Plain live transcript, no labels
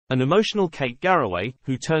An emotional Kate Garraway,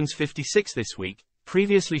 who turns 56 this week,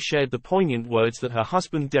 previously shared the poignant words that her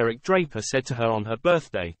husband Derek Draper said to her on her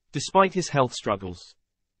birthday, despite his health struggles.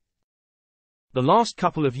 The last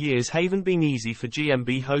couple of years haven't been easy for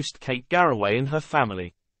GMB host Kate Garraway and her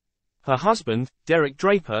family. Her husband, Derek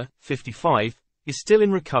Draper, 55, is still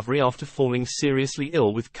in recovery after falling seriously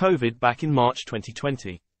ill with COVID back in March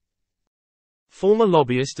 2020. Former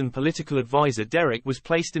lobbyist and political advisor Derek was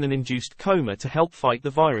placed in an induced coma to help fight the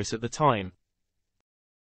virus at the time.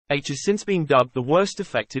 H has since been dubbed the worst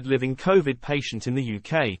affected living COVID patient in the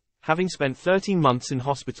UK, having spent 13 months in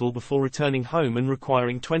hospital before returning home and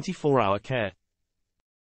requiring 24-hour care.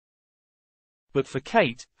 But for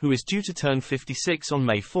Kate, who is due to turn 56 on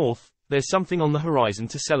May 4, there's something on the horizon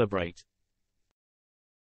to celebrate.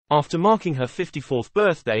 After marking her 54th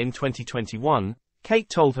birthday in 2021, Kate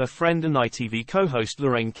told her friend and ITV co-host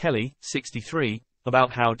Lorraine Kelly, 63,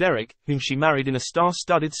 about how Derek, whom she married in a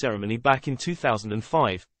star-studded ceremony back in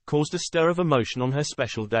 2005, caused a stir of emotion on her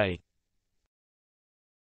special day.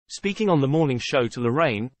 Speaking on the morning show to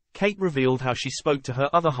Lorraine, Kate revealed how she spoke to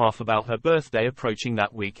her other half about her birthday approaching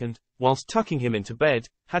that week and, whilst tucking him into bed,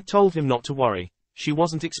 had told him not to worry, she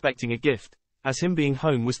wasn't expecting a gift, as him being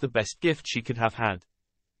home was the best gift she could have had.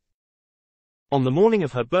 On the morning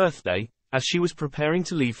of her birthday, as she was preparing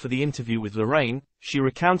to leave for the interview with Lorraine, she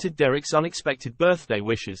recounted Derek's unexpected birthday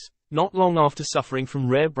wishes, not long after suffering from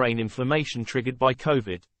rare brain inflammation triggered by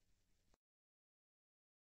COVID.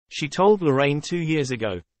 She told Lorraine 2 years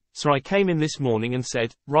ago, "So I came in this morning and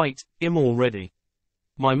said, right, I'm all ready.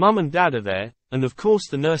 My mum and dad are there, and of course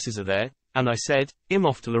the nurses are there, and I said, I'm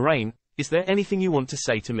off to Lorraine, is there anything you want to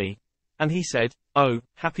say to me? And he said, oh,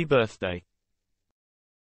 happy birthday.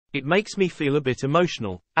 It makes me feel a bit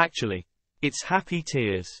emotional, actually. It's happy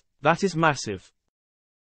tears. That is massive."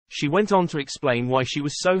 She went on to explain why she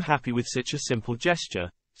was so happy with such a simple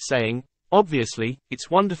gesture, saying, "Obviously, it's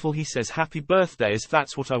wonderful he says happy birthday as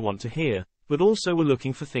that's what I want to hear, but also we're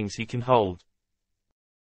looking for things he can hold."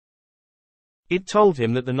 It told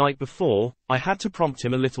him that the night before, I had to prompt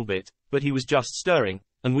him a little bit, but he was just stirring,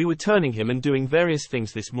 and we were turning him and doing various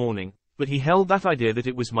things this morning, but he held that idea that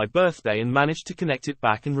it was my birthday and managed to connect it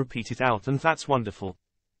back and repeat it out, and that's wonderful.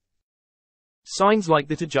 Signs like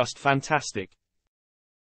that are just fantastic.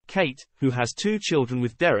 Kate, who has 2 children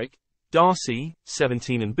with Derek, Darcy,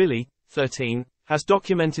 17 and Billy, 13, has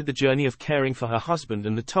documented the journey of caring for her husband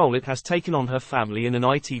and the toll it has taken on her family in an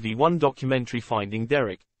ITV1 documentary Finding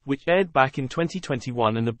Derek, which aired back in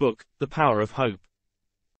 2021, and a book, The Power of Hope.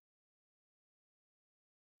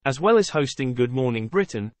 As well as hosting Good Morning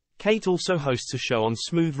Britain, Kate also hosts a show on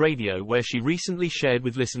Smooth Radio where she recently shared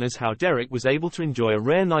with listeners how Derek was able to enjoy a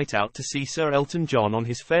rare night out to see Sir Elton John on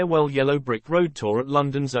his farewell Yellow Brick Road tour at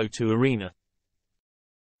London's O2 Arena.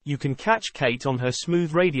 You can catch Kate on her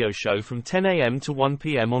Smooth Radio show from 10 a.m. to 1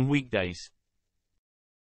 p.m. on weekdays.